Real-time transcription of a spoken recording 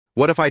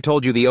What if I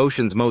told you the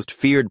ocean's most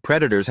feared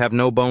predators have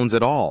no bones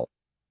at all?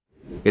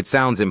 It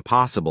sounds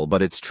impossible,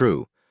 but it's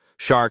true.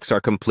 Sharks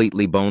are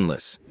completely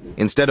boneless.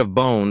 Instead of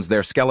bones,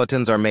 their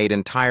skeletons are made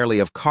entirely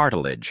of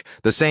cartilage,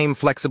 the same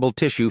flexible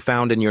tissue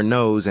found in your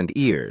nose and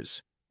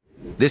ears.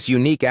 This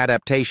unique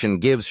adaptation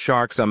gives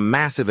sharks a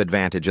massive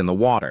advantage in the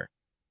water.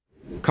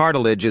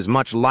 Cartilage is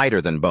much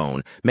lighter than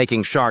bone,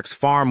 making sharks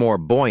far more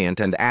buoyant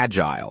and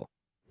agile.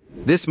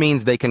 This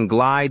means they can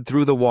glide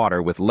through the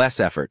water with less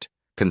effort,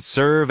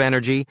 conserve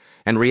energy,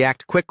 and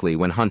react quickly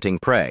when hunting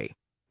prey.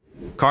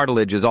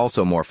 Cartilage is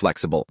also more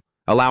flexible,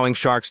 allowing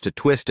sharks to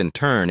twist and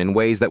turn in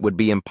ways that would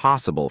be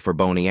impossible for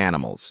bony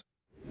animals.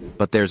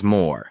 But there's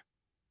more.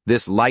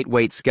 This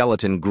lightweight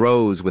skeleton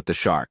grows with the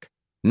shark,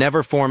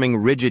 never forming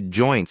rigid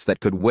joints that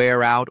could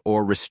wear out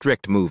or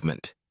restrict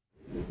movement.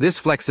 This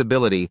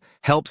flexibility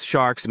helps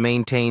sharks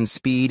maintain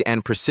speed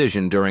and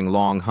precision during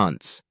long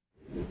hunts.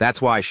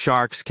 That's why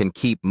sharks can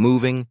keep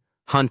moving,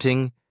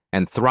 hunting,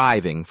 and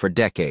thriving for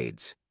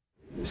decades.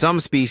 Some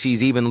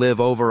species even live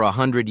over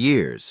 100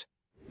 years.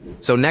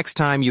 So next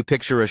time you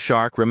picture a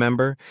shark,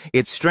 remember,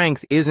 its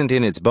strength isn't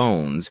in its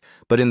bones,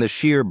 but in the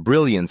sheer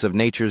brilliance of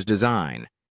nature's design.